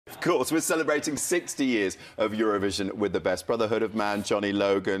Of course, we're celebrating 60 years of Eurovision with the best. Brotherhood of Man, Johnny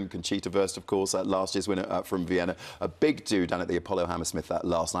Logan, Conchita Wurst, of course, last year's winner from Vienna. A big do down at the Apollo Hammersmith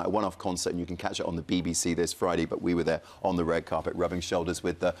last night. A one-off concert, and you can catch it on the BBC this Friday, but we were there on the red carpet, rubbing shoulders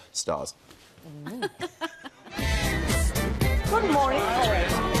with the stars. Good morning.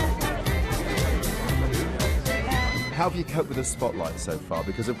 How have you coped with the spotlight so far?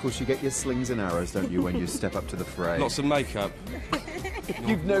 Because, of course, you get your slings and arrows, don't you, when you step up to the fray? Lots of makeup.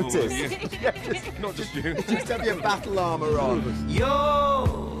 You've noticed. Yeah, not just you. Just have your battle armour on.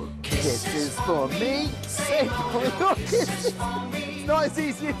 Your kisses for me, sing for your kisses. It's not as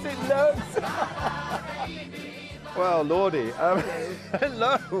easy as it looks. Well, Lordy,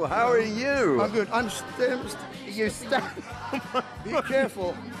 hello, how are you? I'm good. You stand. Be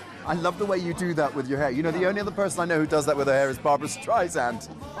careful. I love the way you do that with your hair. You know, the only other person I know who does that with her hair is Barbara Streisand.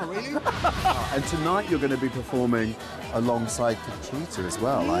 Oh, really? And tonight you're going to be performing alongside Conchita as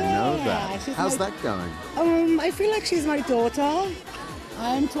well. I know that. How's that going? I feel like she's my daughter.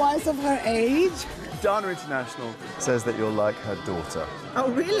 I'm twice of her age. Dana International says that you're like her daughter.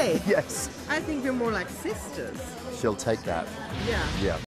 Oh, really? Yes. I think you're more like sisters. She'll take that. Yeah. Yeah.